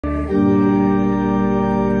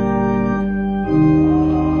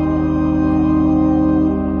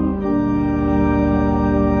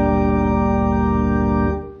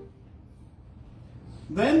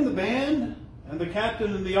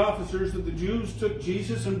captain and the officers of the Jews took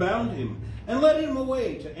Jesus and bound him, and led him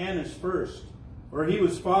away to Annas first, for he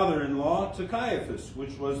was father-in-law to Caiaphas,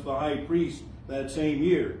 which was the high priest that same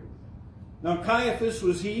year. Now Caiaphas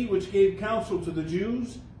was he which gave counsel to the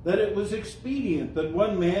Jews, that it was expedient that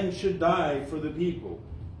one man should die for the people.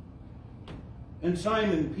 And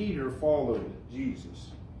Simon Peter followed Jesus.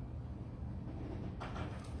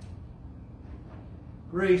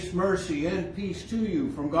 Grace, mercy, and peace to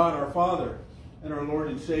you from God our Father and our Lord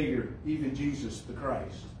and Savior, even Jesus the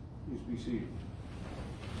Christ. Please be seated.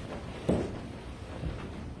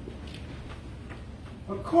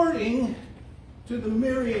 According to the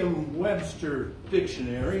Merriam-Webster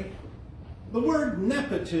dictionary, the word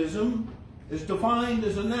nepotism is defined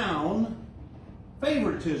as a noun,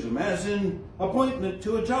 favoritism, as in appointment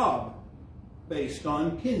to a job based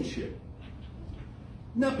on kinship.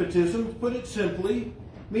 Nepotism, to put it simply,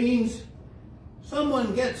 means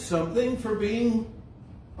someone gets something for being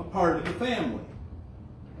a part of the family.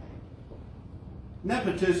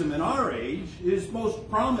 Nepotism in our age is most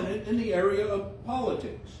prominent in the area of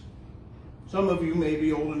politics. Some of you may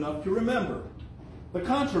be old enough to remember the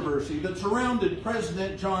controversy that surrounded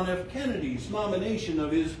President John F. Kennedy's nomination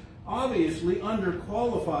of his obviously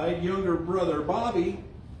underqualified younger brother Bobby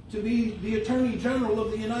to be the Attorney General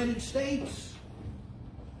of the United States.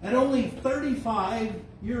 At only 35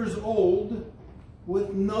 years old,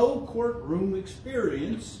 with no courtroom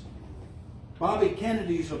experience, Bobby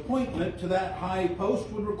Kennedy's appointment to that high post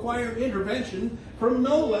would require intervention from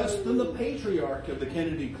no less than the patriarch of the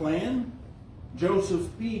Kennedy clan, Joseph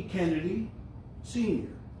P. Kennedy, Sr.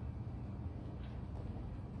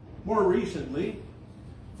 More recently,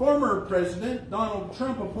 former President Donald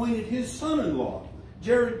Trump appointed his son-in-law,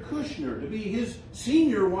 Jared Kushner, to be his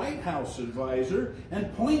senior White House advisor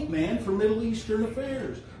and point man for Middle Eastern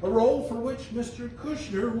affairs, a role for which Mr.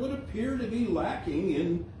 Kushner would appear to be lacking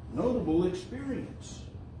in notable experience.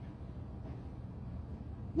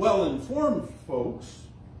 Well-informed folks,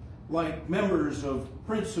 like members of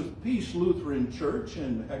Prince of Peace Lutheran Church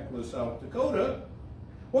in Hecla, South Dakota,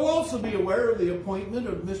 will also be aware of the appointment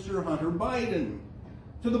of Mr. Hunter Biden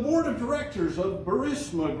to the board of directors of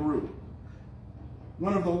Burisma Group,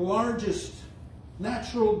 one of the largest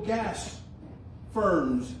natural gas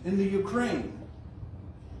firms in the Ukraine.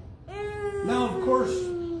 Now, of course,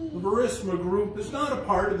 the Burisma Group is not a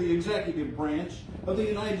part of the executive branch of the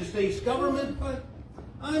United States government, but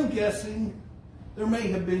I'm guessing there may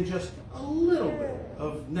have been just a little bit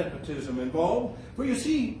of nepotism involved. For you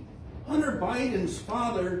see, Hunter Biden's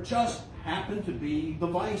father just happened to be the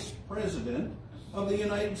vice president of the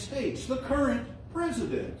United States, the current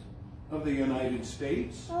president of the United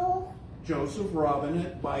States, Joseph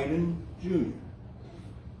Robinette Biden Jr.,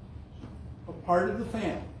 a part of the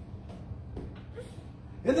family.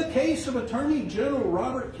 In the case of Attorney General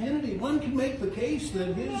Robert Kennedy, one can make the case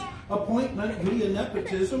that his appointment via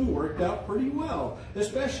nepotism worked out pretty well,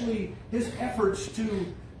 especially his efforts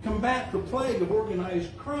to combat the plague of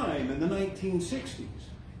organized crime in the 1960s.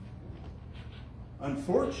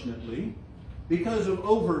 Unfortunately, because of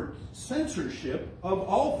overt censorship of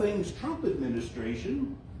all things Trump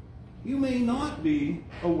administration, you may not be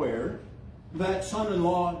aware that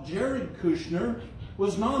son-in-law Jared Kushner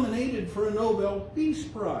was nominated for a Nobel Peace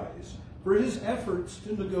Prize for his efforts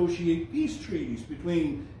to negotiate peace treaties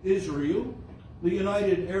between Israel, the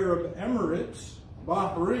United Arab Emirates,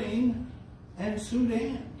 Bahrain, and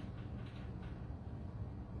Sudan.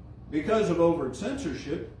 Because of overt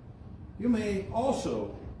censorship, you may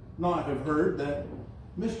also not have heard that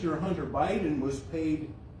Mr. Hunter Biden was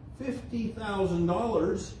paid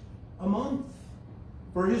 $50,000 a month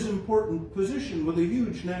for his important position with a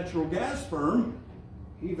huge natural gas firm,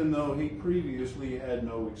 even though he previously had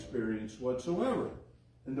no experience whatsoever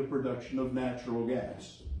in the production of natural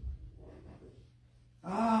gas.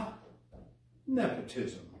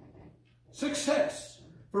 Nepotism. Success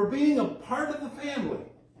for being a part of the family.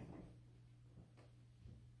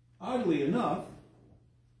 Oddly enough,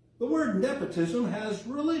 the word nepotism has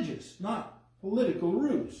religious, not political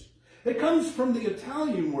roots. It comes from the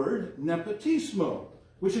Italian word nepotismo,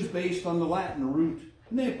 which is based on the Latin root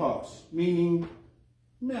nepos, meaning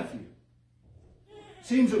nephew.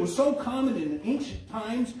 Seems it was so common in ancient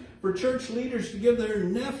times for church leaders to give their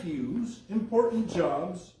nephews important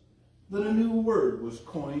jobs that a new word was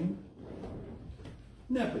coined: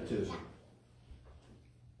 nepotism,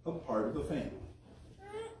 a part of the family.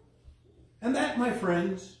 And that, my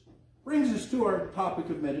friends, brings us to our topic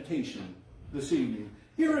of meditation this evening.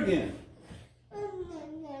 Here again.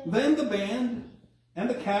 Then the band And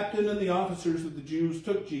the captain and the officers of the Jews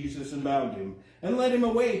took Jesus and bound him, and led him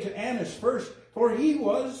away to Annas first, for he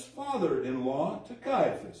was father-in-law to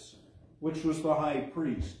Caiaphas, which was the high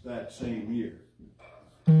priest that same year.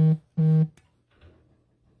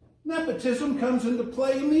 Nepotism comes into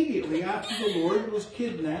play immediately after the Lord was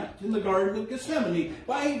kidnapped in the Garden of Gethsemane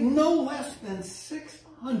by no less than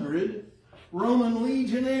 600 Roman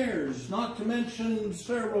legionnaires, not to mention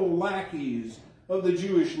several lackeys of the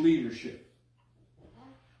Jewish leadership.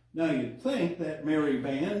 Now you'd think that merry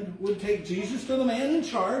band would take Jesus to the man in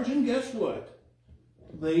charge, and guess what?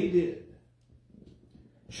 They did.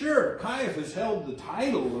 Sure, Caiaphas held the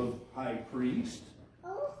title of high priest,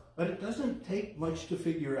 but it doesn't take much to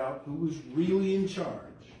figure out who was really in charge.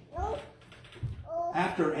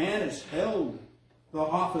 After Annas held the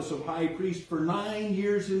office of high priest for 9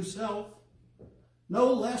 years himself,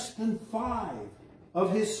 no less than 5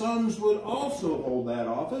 of his sons would also hold that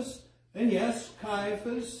office. And yes,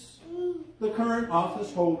 Caiaphas, the current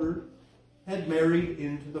office holder, had married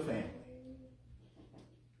into the family.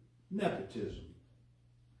 Nepotism.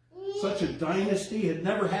 Such a dynasty had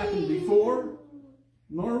never happened before,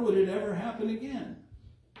 nor would it ever happen again.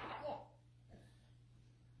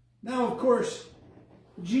 Now, of course,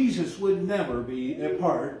 Jesus would never be a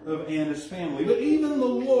part of Annas' family, but even the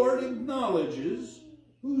Lord acknowledges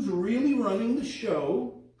who's really running the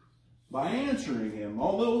show by answering him,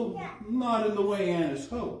 although not in the way Annas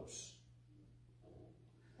hopes.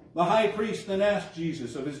 The high priest then asked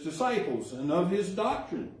Jesus of his disciples and of his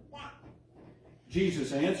doctrine.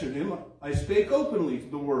 Jesus answered him, I spake openly to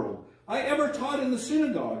the world. I ever taught in the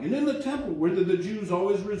synagogue and in the temple where the Jews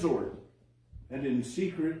always resort, and in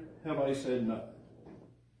secret have I said nothing.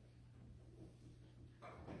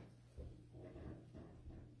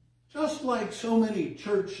 Just like so many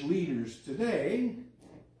church leaders today,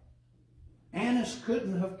 Annas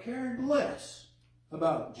couldn't have cared less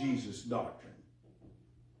about Jesus' doctrine.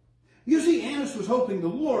 You see, Annas was hoping the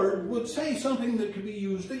Lord would say something that could be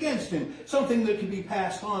used against him, something that could be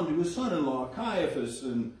passed on to his son-in-law, Caiaphas,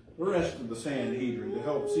 and the rest of the Sanhedrin to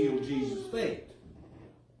help seal Jesus' fate.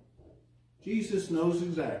 Jesus knows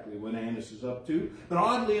exactly what Annas is up to, but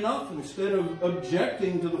oddly enough, instead of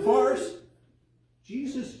objecting to the farce,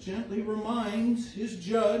 Jesus gently reminds his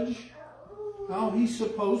judge how he's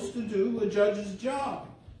supposed to do a judge's job.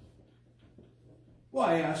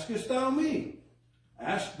 Why askest thou me?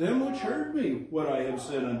 Ask them which heard me what I have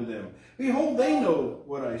said unto them. Behold, they know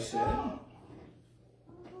what I said.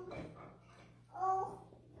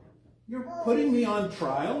 You're putting me on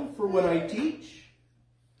trial for what I teach?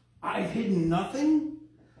 I've hidden nothing.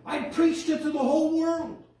 I preached it to the whole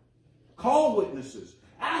world. Call witnesses.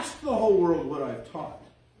 Ask the whole world what I've taught.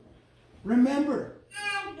 Remember,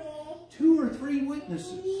 2 or 3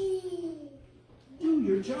 witnesses. Do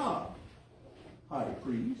your job, high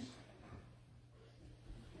priest.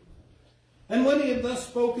 And when he had thus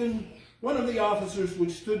spoken, one of the officers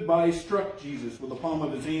which stood by struck Jesus with the palm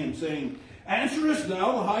of his hand, saying, Answerest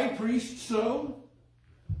thou the high priest so?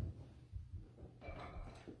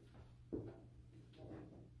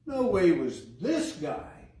 No way was this guy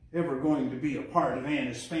ever going to be a part of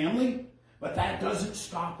Annas' family, but that doesn't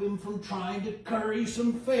stop him from trying to curry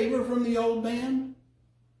some favor from the old man.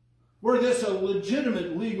 Were this a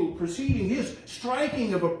legitimate legal proceeding, his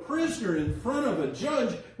striking of a prisoner in front of a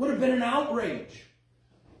judge would have been an outrage.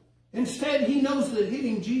 Instead, he knows that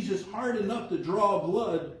hitting Jesus hard enough to draw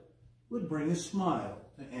blood would bring a smile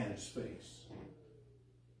to Annas' face.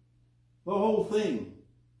 The whole thing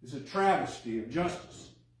is a travesty of justice.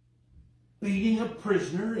 Beating a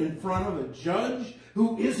prisoner in front of a judge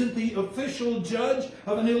who isn't the official judge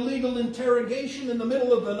of an illegal interrogation in the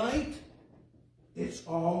middle of the night? It's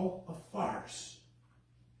all a farce.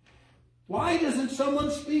 Why doesn't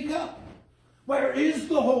someone speak up? Where is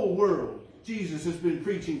the whole world Jesus has been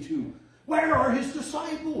preaching to? Where are his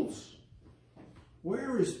disciples?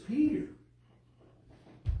 Where is Peter?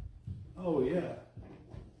 Oh yeah,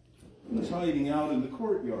 he's hiding out in the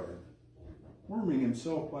courtyard, warming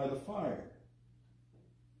himself by the fire.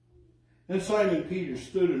 And Simon Peter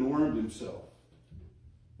stood and warmed himself.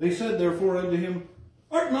 They said therefore unto him,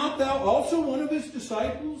 Art not thou also one of his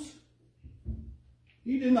disciples?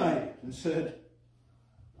 He denied it and said,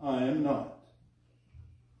 I am not.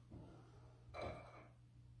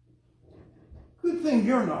 Good thing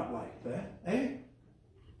you're not like that, eh?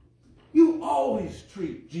 You always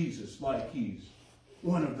treat Jesus like he's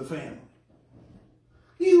one of the family.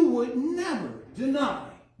 You would never deny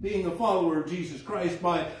being a follower of Jesus Christ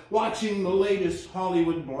by watching the latest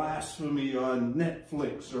Hollywood blasphemy on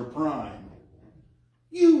Netflix or Prime.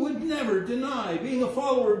 You would never deny being a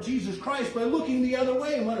follower of Jesus Christ by looking the other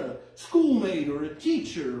way when a schoolmate or a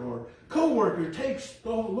teacher or co-worker takes the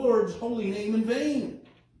Lord's holy name in vain.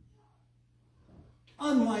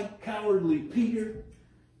 Unlike cowardly Peter,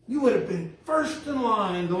 you would have been first in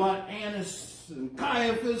line to let Annas and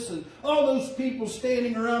Caiaphas and all those people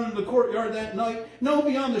standing around in the courtyard that night know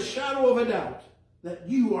beyond the shadow of a doubt that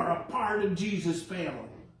you are a part of Jesus' family,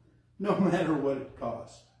 no matter what it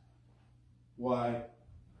costs. Why,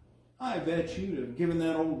 I bet you'd have given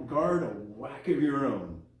that old guard a whack of your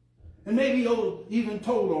own, and maybe even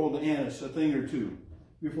told old Annas a thing or two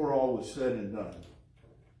before all was said and done.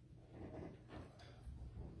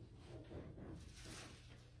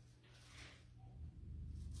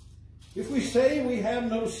 If we say we have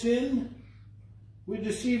no sin, we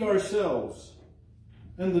deceive ourselves,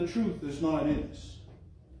 and the truth is not in us.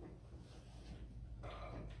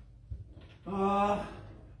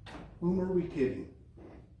 Whom are we kidding?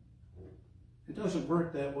 It doesn't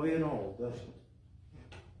work that way at all, does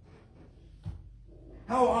it?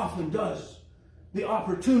 How often does the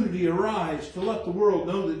opportunity arise to let the world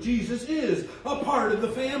know that Jesus is a part of the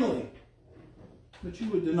family? But you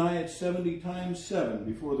would deny it 70 times 7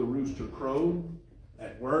 before the rooster crowed,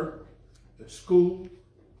 at work, at school,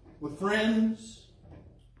 with friends,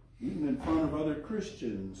 even in front of other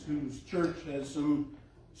Christians whose church has some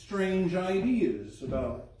strange ideas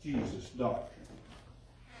about Jesus' doctrine.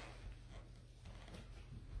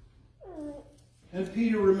 And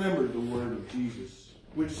Peter remembered the word of Jesus,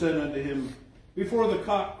 which said unto him, Before the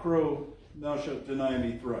cock crow, thou shalt deny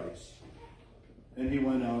me thrice. And he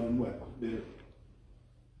went out and wept bitterly.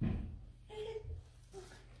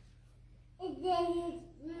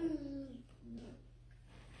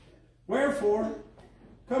 Wherefore,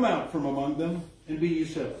 come out from among them, and be ye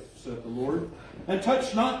separate, saith the Lord, and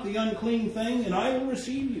touch not the unclean thing, and I will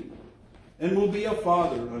receive you, and will be a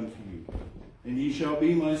father unto you. And ye shall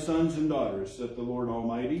be my sons and daughters, saith the Lord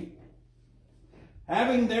Almighty.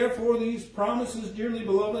 Having therefore these promises, dearly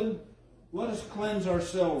beloved, let us cleanse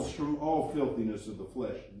ourselves from all filthiness of the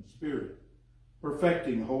flesh and spirit,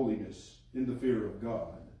 perfecting holiness in the fear of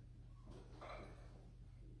God.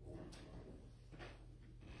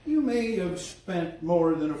 You may have spent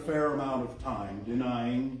more than a fair amount of time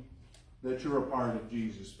denying that you're a part of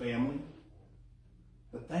Jesus' family.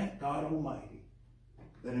 But thank God Almighty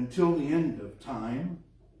that until the end of time,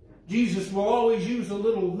 Jesus will always use a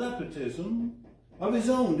little nepotism of his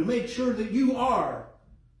own to make sure that you are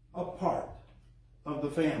a part of the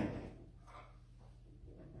family.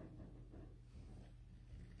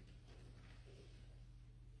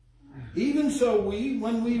 Even so we,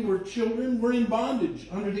 when we were children, were in bondage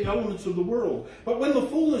under the elements of the world. But when the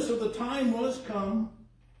fullness of the time was come,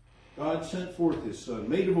 God sent forth his Son,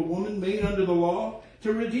 made of a woman, made under the law,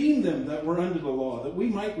 to redeem them that were under the law, that we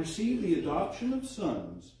might receive the adoption of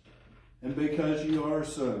sons. And because you are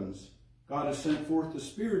sons, God has sent forth the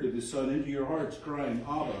Spirit of his Son into your hearts, crying,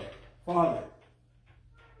 Abba, Father.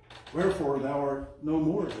 Wherefore thou art no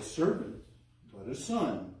more a servant, but a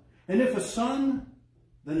son. And if a son,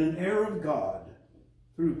 then an heir of God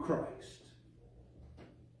through Christ.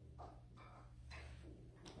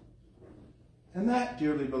 And that,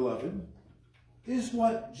 dearly beloved, is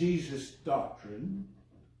what Jesus' doctrine,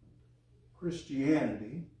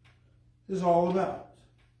 Christianity, is all about.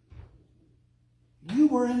 You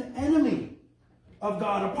were an enemy of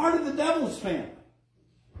God, a part of the devil's family.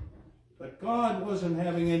 But God wasn't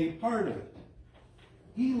having any part of it.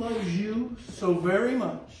 He loves you so very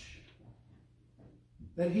much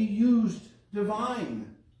that he used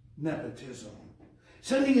divine nepotism,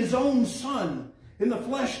 sending his own Son in the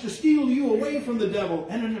flesh to steal you away from the devil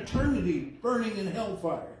and an eternity burning in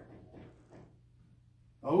hellfire.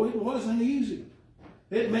 Oh, it wasn't easy.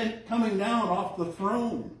 It meant coming down off the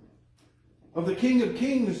throne of the King of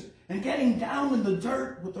Kings and getting down in the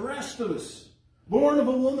dirt with the rest of us, born of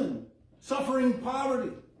a woman, suffering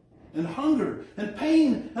poverty and hunger and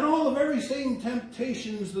pain and all the very same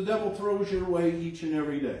temptations the devil throws your way each and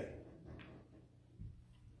every day.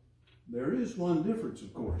 There is one difference,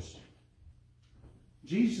 of course.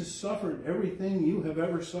 Jesus suffered everything you have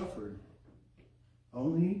ever suffered,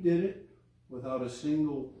 only he did it without a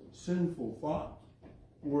single sinful thought,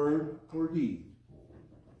 word, or deed.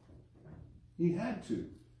 He had to,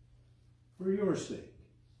 for your sake.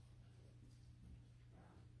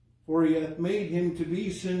 For he hath made him to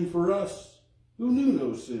be sin for us, who knew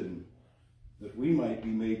no sin, that we might be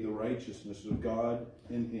made the righteousness of God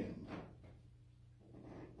in him.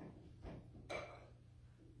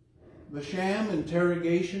 The sham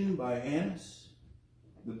interrogation by Annas,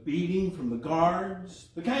 the beating from the guards,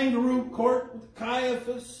 the kangaroo court with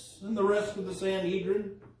Caiaphas and the rest of the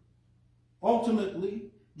Sanhedrin.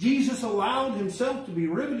 Ultimately, Jesus allowed himself to be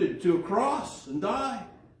riveted to a cross and die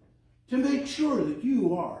to make sure that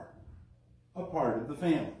you are a part of the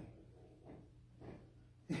family.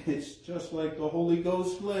 It's just like the Holy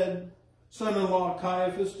Ghost led son-in-law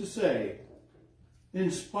Caiaphas to say, in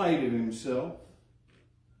spite of himself,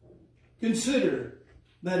 consider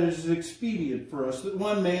that it is expedient for us that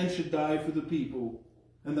one man should die for the people,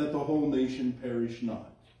 and that the whole nation perish not.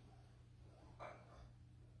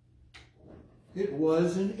 It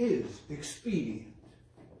was and is expedient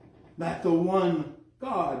that the one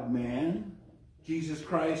God-man, Jesus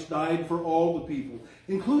Christ, died for all the people,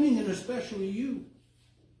 including and especially you,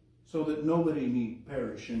 so that nobody need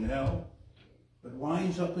perish in hell, but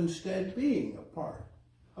winds up instead being a part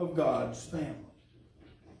of God's family.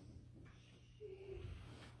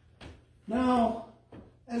 Now,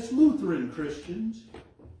 as Lutheran Christians,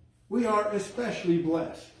 we are especially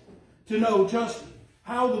blessed to know just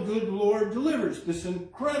how the good Lord delivers this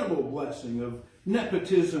incredible blessing of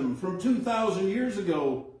nepotism from 2,000 years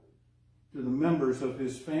ago to the members of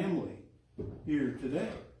his family here today.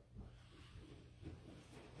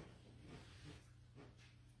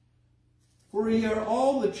 For ye are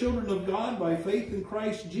all the children of God by faith in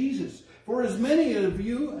Christ Jesus. For as many of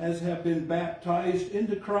you as have been baptized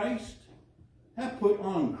into Christ have put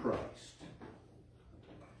on Christ.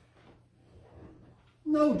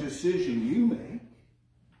 No decision you make,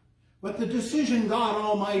 but the decision God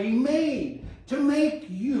Almighty made to make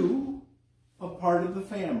you a part of the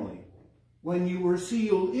family when you were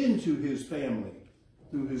sealed into his family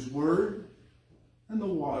through his word and the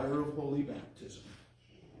water of holy baptism.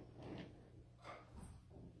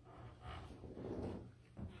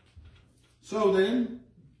 So then,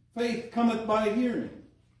 faith cometh by hearing,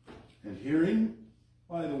 and hearing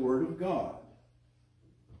by the word of God.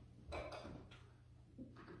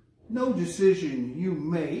 No decision you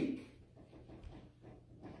make,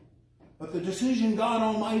 but the decision God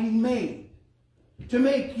Almighty made to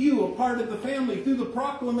make you a part of the family through the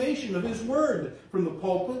proclamation of his word from the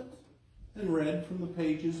pulpit and read from the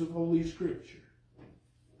pages of Holy Scripture.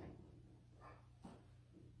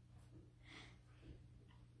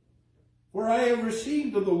 For I have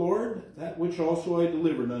received of the Lord that which also I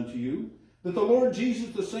delivered unto you, that the Lord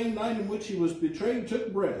Jesus, the same night in which he was betrayed,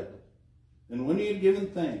 took bread. And when he had given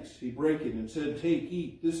thanks, he brake it and said, Take,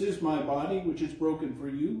 eat, this is my body, which is broken for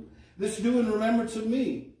you. This do in remembrance of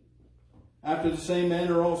me. After the same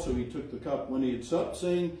manner also he took the cup when he had supped,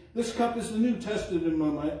 saying, This cup is the New Testament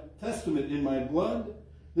in my blood.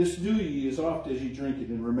 This do ye as oft as ye drink it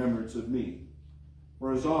in remembrance of me.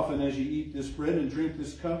 For as often as ye eat this bread and drink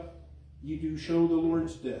this cup, ye do show the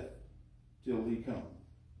Lord's death till he come.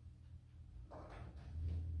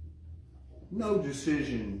 No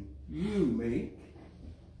decision you make,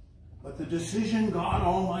 but the decision God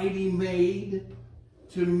Almighty made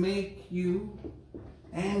to make you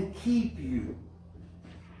and keep you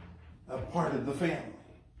a part of the family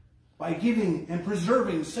by giving and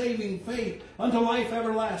preserving saving faith unto life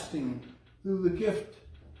everlasting through the gift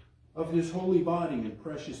of his holy body and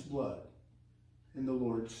precious blood in the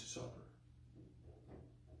Lord's Supper.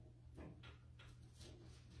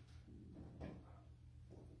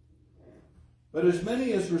 But as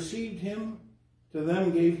many as received him, to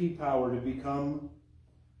them gave he power to become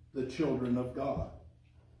the children of God,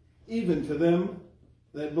 even to them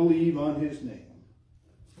that believe on his name.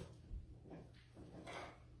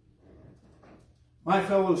 My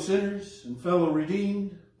fellow sinners and fellow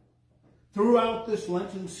redeemed, throughout this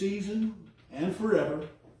Lenten season and forever,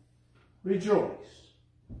 rejoice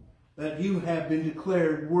that you have been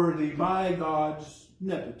declared worthy by God's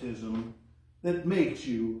nepotism that makes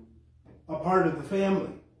you a part of the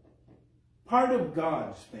family, part of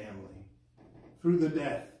God's family, through the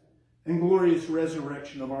death and glorious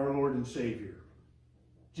resurrection of our Lord and Savior,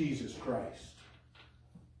 Jesus Christ.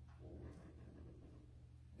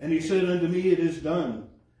 And he said unto me, It is done.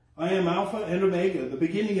 I am Alpha and Omega, the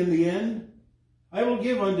beginning and the end. I will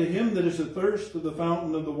give unto him that is athirst of the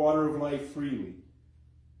fountain of the water of life freely.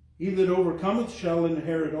 He that overcometh shall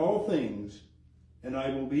inherit all things, and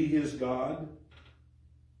I will be his God,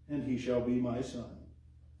 and he shall be my son.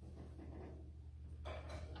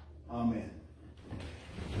 Amen.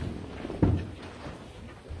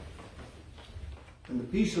 And the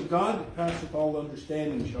peace of God that passeth all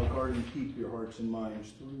understanding shall guard and keep your hearts and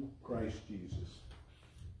minds through Christ Jesus.